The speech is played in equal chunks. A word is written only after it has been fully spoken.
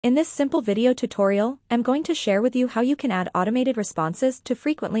In this simple video tutorial, I'm going to share with you how you can add automated responses to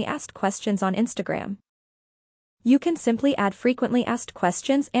frequently asked questions on Instagram. You can simply add frequently asked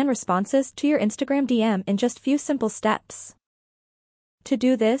questions and responses to your Instagram DM in just few simple steps. To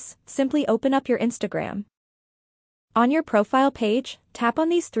do this, simply open up your Instagram. On your profile page, tap on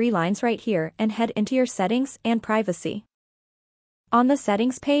these three lines right here and head into your settings and privacy. On the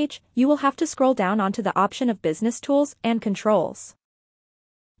settings page, you will have to scroll down onto the option of business tools and controls.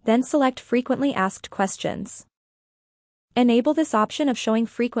 Then select frequently asked questions. Enable this option of showing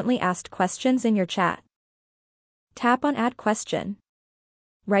frequently asked questions in your chat. Tap on Add Question.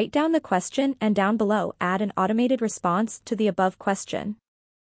 Write down the question and down below add an automated response to the above question.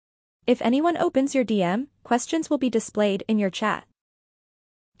 If anyone opens your DM, questions will be displayed in your chat.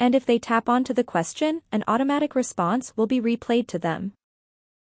 And if they tap onto the question, an automatic response will be replayed to them.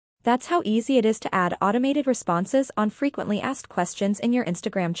 That's how easy it is to add automated responses on frequently asked questions in your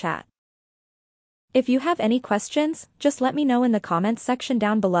Instagram chat. If you have any questions, just let me know in the comments section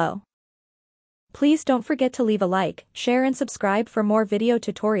down below. Please don't forget to leave a like, share and subscribe for more video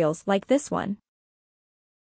tutorials like this one.